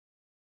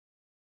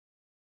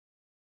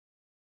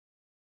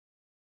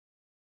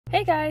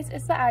Hey guys,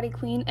 it's the Addi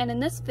Queen, and in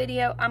this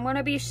video I'm going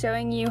to be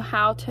showing you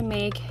how to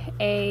make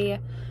a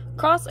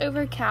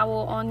crossover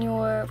cowl on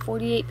your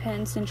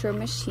 48-pin sentro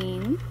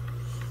machine.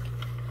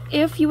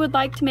 If you would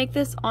like to make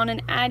this on an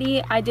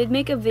Addi, I did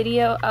make a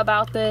video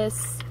about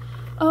this,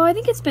 I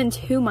think it's been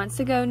 2 months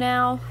ago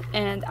now,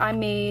 and I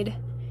made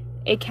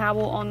a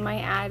cowl on my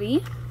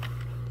Addi.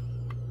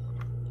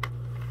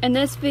 In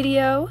this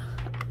video,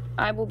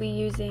 I will be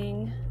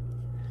using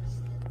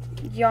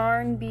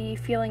Yarn Bee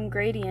Feeling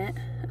Gradient.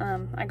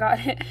 I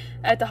got it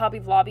at the Hobby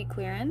Lobby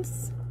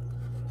clearance.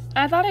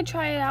 I thought I'd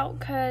try it out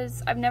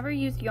because I've never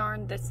used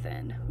yarn this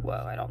thin.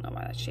 Whoa, I don't know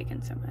why that's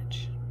shaking so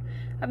much.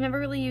 I've never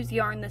really used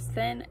yarn this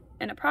thin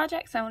in a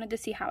project, so I wanted to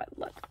see how it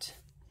looked.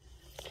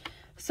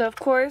 So of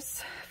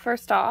course,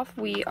 first off,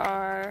 we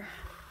are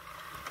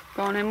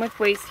going in with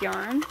waste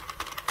yarn.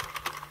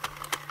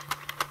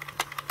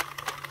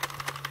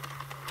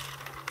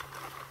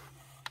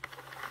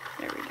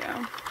 There we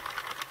go.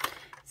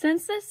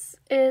 Since this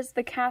is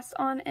the cast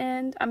on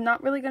end, I'm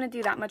not really going to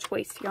do that much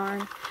waste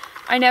yarn.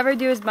 I never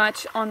do as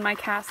much on my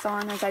cast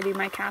on as I do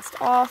my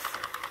cast off.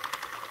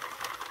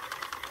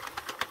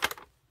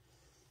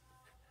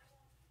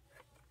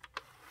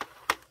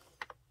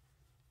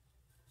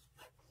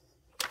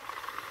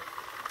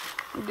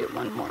 I'll do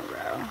one more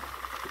row.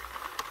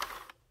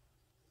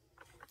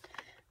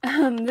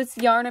 This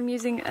yarn I'm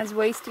using as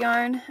waste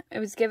yarn, it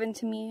was given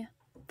to me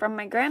from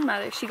my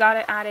grandmother. She got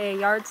it at a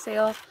yard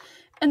sale.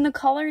 And the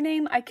color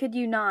name, I kid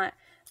you not,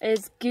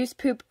 is Goose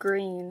Poop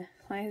Green.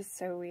 That is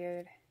so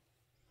weird.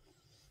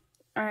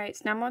 Alright,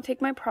 so now I'm going to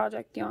take my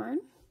project yarn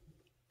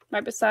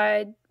right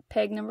beside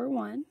peg number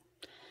 1.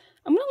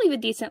 I'm going to leave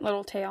a decent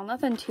little tail,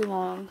 nothing too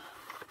long.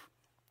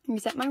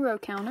 Reset my row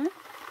counter.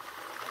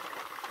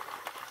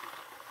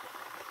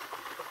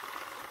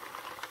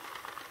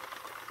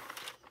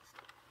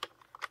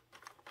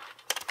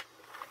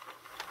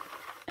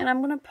 And I'm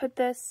going to put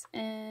this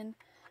in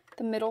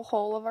the middle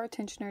hole of our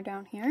tensioner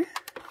down here.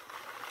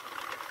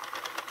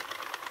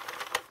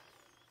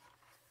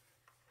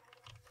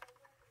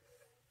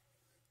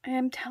 I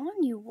am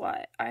telling you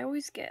what, I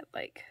always get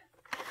like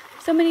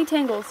so many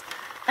tangles,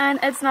 and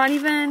it's not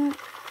even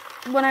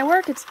when I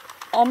work, it's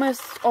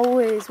almost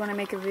always when I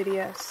make a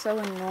video. It's so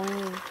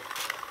annoying.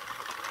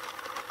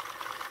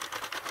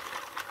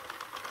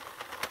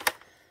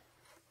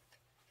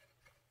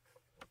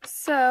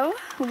 So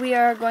we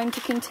are going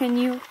to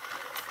continue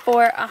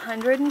for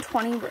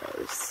 120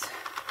 rows.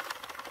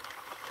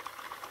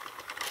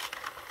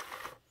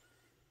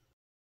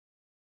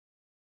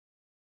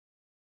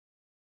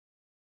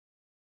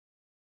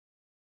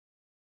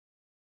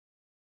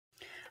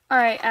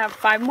 Alright, I have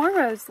 5 more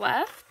rows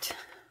left.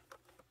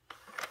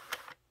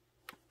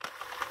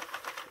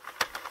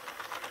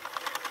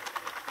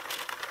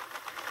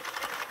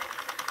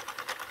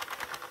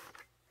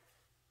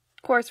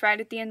 Of course, right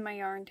at the end, my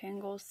yarn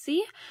tangles.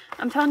 See?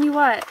 I'm telling you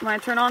what, when I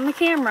turn on the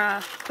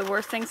camera, the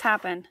worst things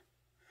happen.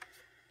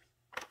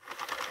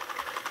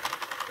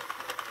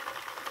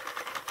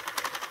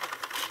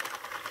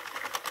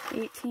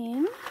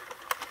 $18,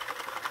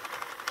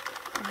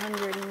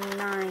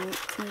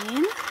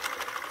 $119,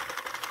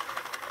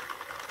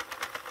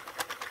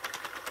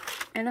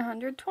 and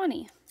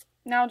 120.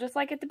 Now, just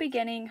like at the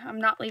beginning, I'm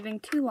not leaving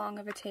too long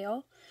of a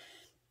tail.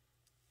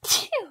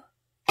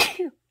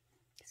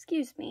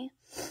 Excuse me.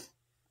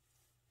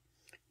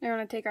 Now we're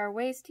going to take our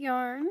waste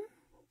yarn,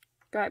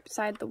 go right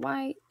beside the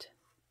white.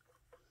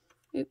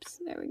 Oops,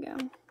 there we go.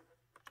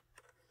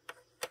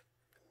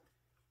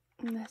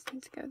 And this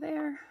needs to go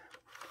there.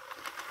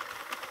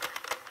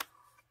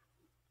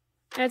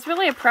 And it's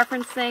really a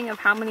preference thing of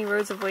how many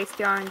rows of waste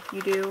yarn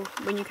you do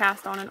when you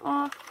cast on and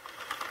off.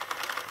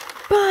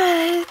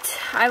 But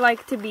I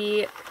like to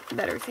be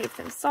better safe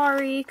than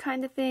sorry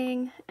kind of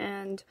thing.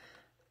 And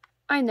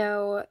I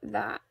know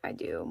that I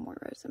do more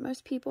rows than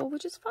most people,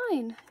 which is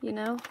fine, you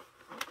know.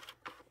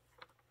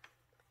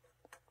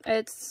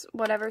 It's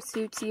whatever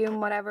suits you and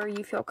whatever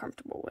you feel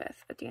comfortable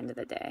with at the end of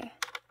the day.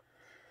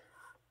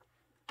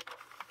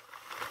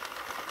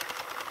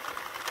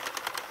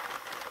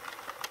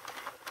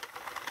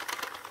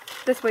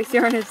 This waste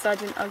yarn is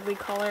such an ugly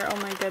color, oh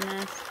my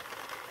goodness.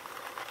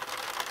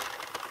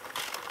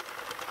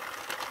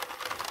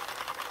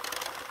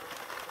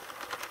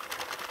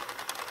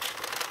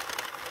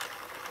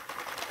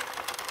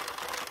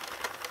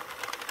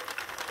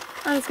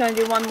 I'm just going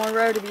to do one more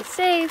row to be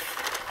safe.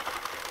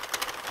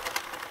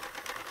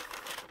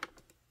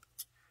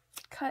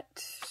 Cut.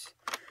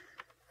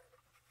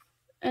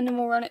 And then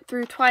we'll run it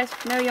through twice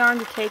with no yarn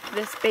to take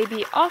this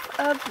baby off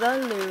of the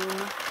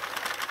loom.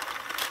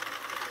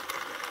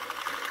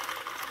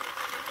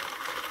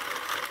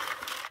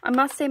 I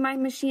must say my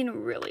machine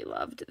really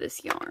loved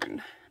this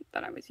yarn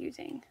that I was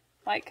using.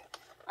 Like,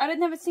 I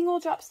didn't have a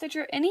single drop stitch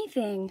or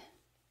anything.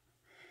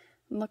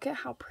 Look at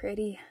how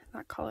pretty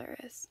that color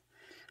is.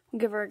 I'll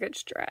give her a good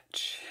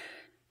stretch.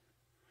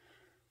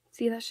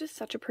 See, that's just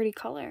such a pretty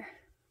color.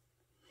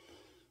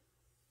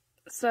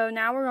 So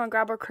now we're going to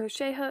grab our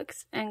crochet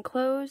hooks and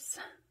close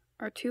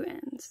our 2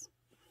 ends.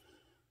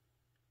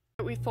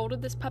 We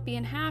folded this puppy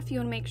in half. You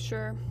want to make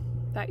sure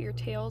that your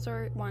tails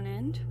are at one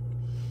end.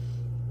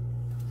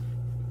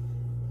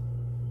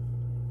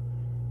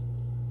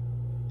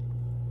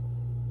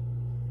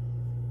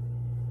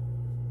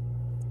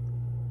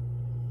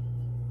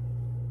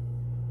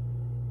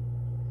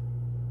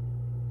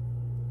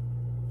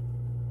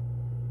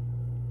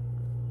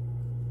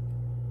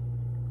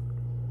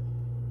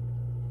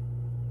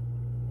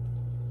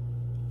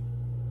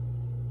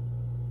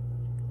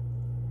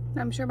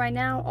 I'm sure by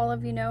now all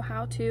of you know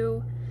how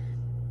to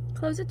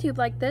close a tube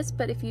like this,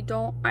 but if you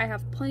don't, I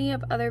have plenty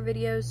of other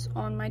videos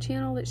on my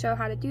channel that show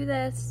how to do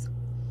this.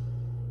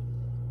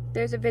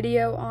 There's a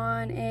video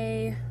on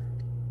a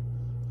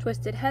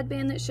twisted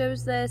headband that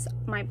shows this.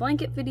 My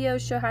blanket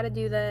videos show how to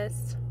do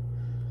this.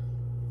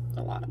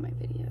 A lot of my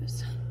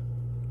videos.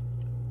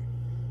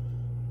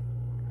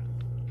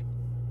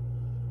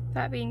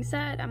 That being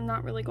said, I'm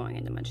not really going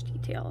into much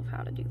detail of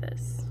how to do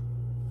this.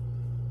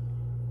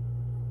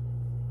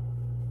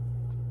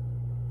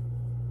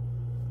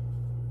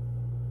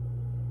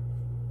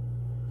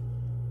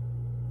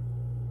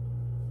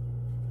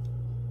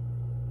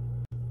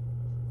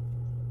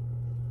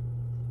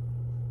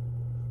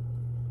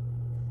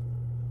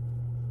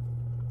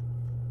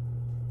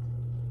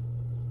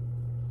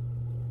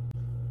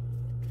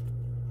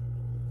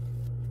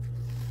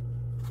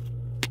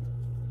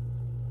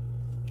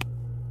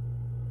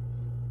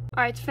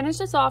 Alright, to finish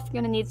this off, you're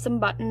going to need some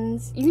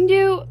buttons. You can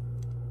do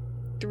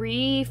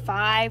 3,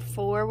 5,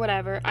 4,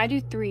 whatever. I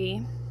do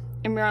 3.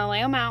 And we're going to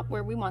lay them out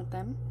where we want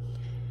them.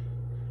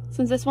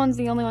 Since this one's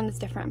the only one that's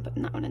different, I'm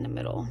putting that one in the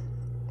middle.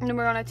 And then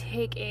we're going to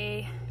take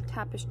a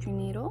tapestry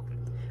needle.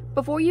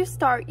 Before you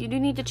start, you do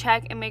need to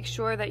check and make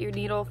sure that your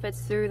needle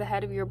fits through the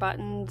head of your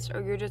buttons,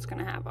 or you're just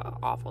going to have an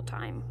awful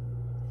time.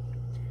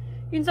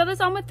 You can sew this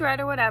on with thread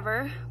or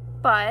whatever,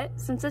 but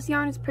since this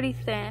yarn is pretty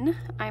thin,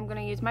 I'm going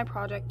to use my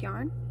project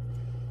yarn.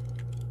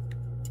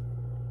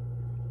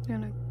 I'm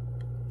gonna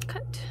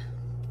cut.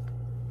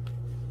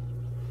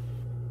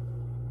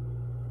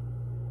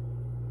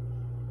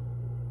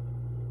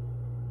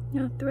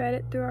 Now thread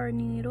it through our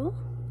needle.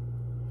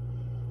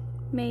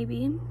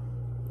 Maybe.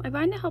 I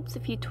find it helps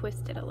if you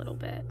twist it a little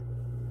bit.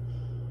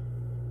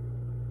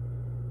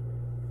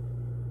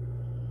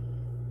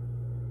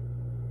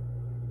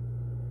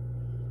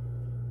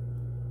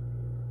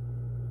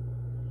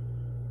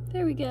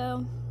 There we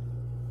go.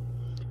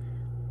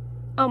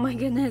 Oh my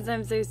goodness,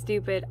 I'm so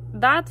stupid.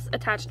 That's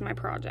attached to my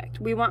project.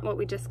 We want what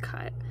we just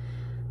cut.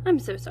 I'm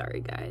so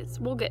sorry, guys.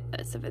 We'll get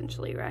this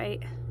eventually,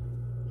 right?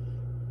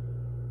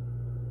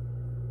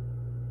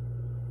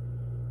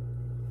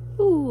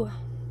 Ooh,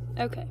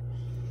 okay.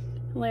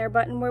 Lay our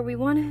button where we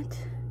want it.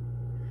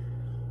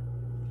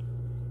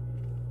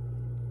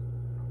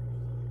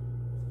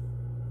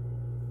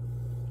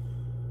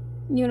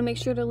 You want to make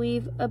sure to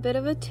leave a bit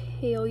of a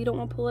tail. You don't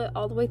want to pull it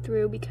all the way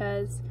through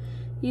because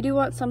you do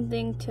want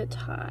something to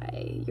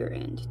tie your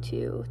end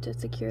to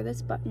secure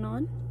this button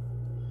on.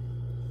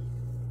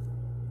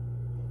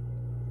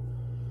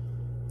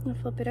 I'll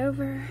flip it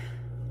over.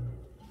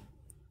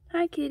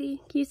 Hi,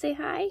 kitty. Can you say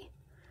hi?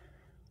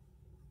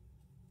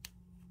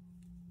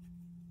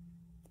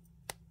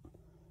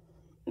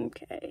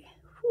 Okay.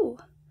 Whew.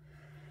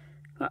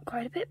 Got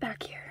quite a bit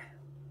back here.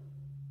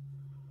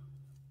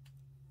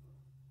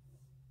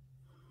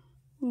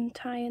 And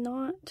tie a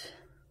knot.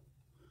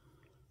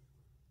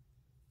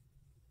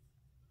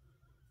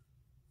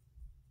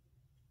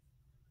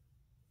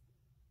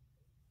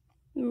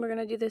 And we're going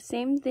to do the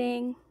same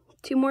thing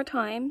 2 more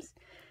times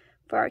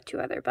for our 2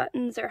 other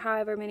buttons, or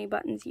however many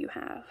buttons you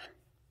have.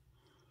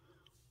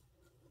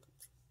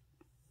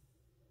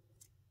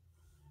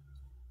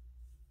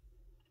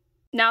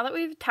 Now that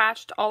we've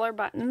attached all our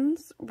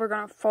buttons, we're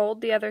going to fold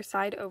the other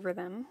side over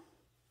them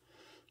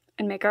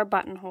and make our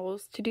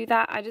buttonholes. To do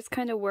that, I just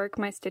kind of work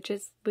my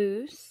stitches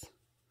loose.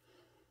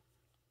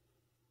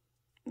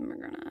 And we're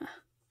going to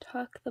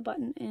tuck the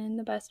button in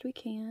the best we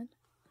can.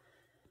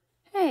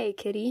 Hey,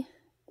 kitty.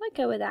 Let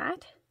go of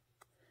that.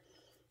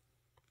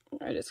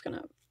 We're just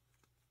gonna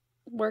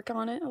work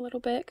on it a little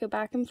bit, go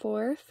back and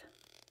forth,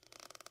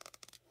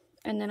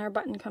 and then our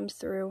button comes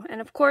through. And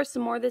of course, the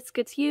more this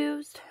gets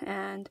used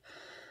and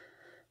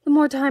the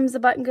more times the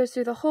button goes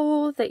through the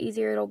hole, the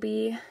easier it'll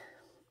be.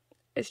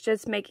 It's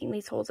just making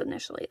these holes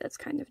initially that's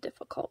kind of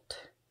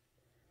difficult.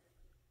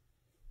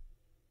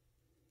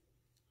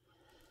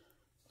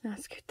 Now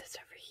scoot this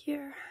over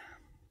here.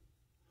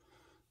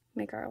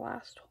 Make our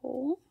last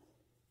hole.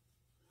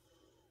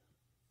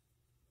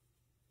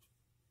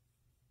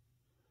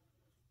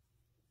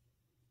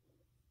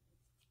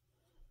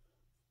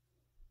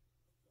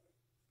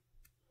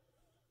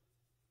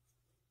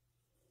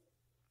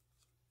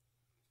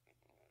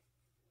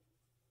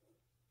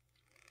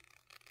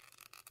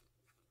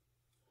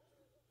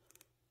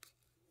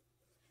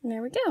 And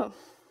there we go.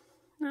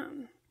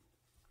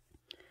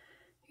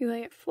 You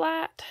lay it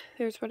flat.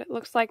 There's what it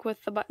looks like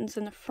with the buttons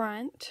in the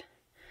front.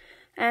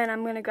 And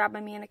I'm going to grab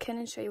my mannequin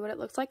and show you what it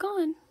looks like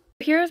on.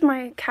 Here's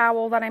my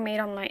cowl that I made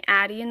on my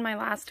Addi in my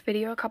last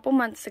video a couple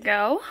months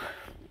ago.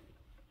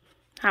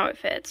 how it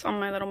fits on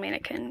my little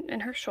mannequin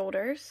and her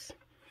shoulders.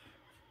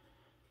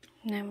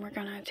 And then we're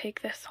gonna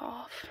take this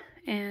off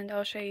and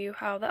I'll show you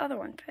how the other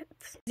one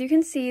fits. As you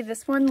can see,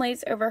 this one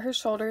lays over her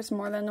shoulders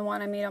more than the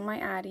one I made on my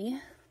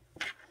Addi.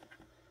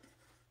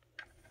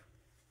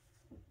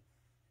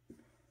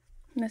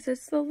 And this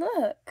is the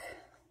look.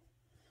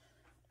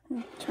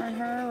 Turn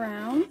her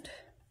around.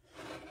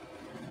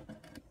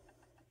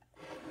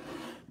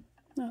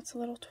 Oh, it's a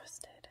little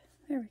twisted.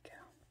 There we go.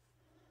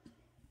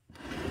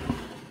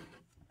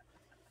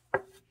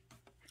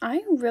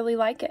 I really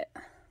like it.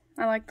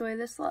 I like the way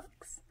this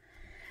looks.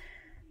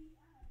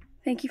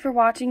 Thank you for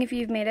watching if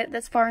you've made it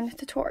this far in the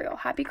tutorial.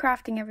 Happy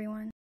crafting,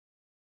 everyone.